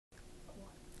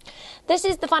This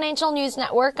is the Financial News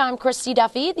Network. I'm Christy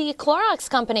Duffy. The Clorox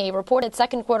Company reported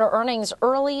second quarter earnings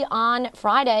early on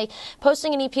Friday,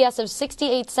 posting an EPS of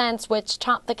 68 cents, which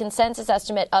topped the consensus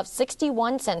estimate of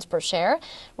 61 cents per share.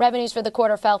 Revenues for the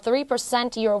quarter fell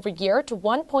 3% year over year to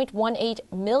 $1.18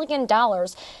 million,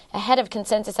 ahead of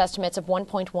consensus estimates of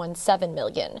 $1.17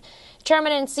 million.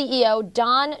 Chairman and CEO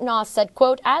Don Knauss said,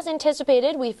 quote, "As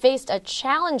anticipated, we faced a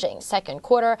challenging second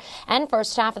quarter and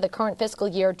first half of the current fiscal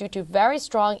year due to very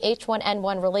strong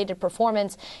H1N1 related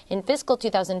performance in fiscal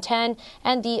 2010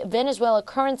 and the Venezuela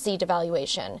currency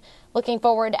devaluation. Looking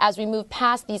forward, as we move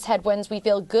past these headwinds, we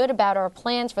feel good about our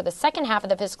plans for the second half of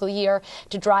the fiscal year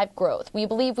to drive growth. We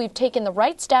believe we've taken the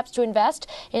right steps to invest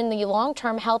in the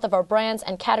long-term health of our brands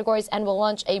and categories and will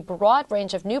launch a broad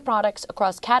range of new products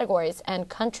across categories and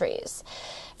countries."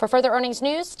 For further earnings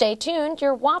news, stay tuned.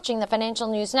 You're watching the Financial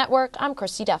News Network. I'm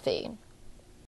Christy Duffy.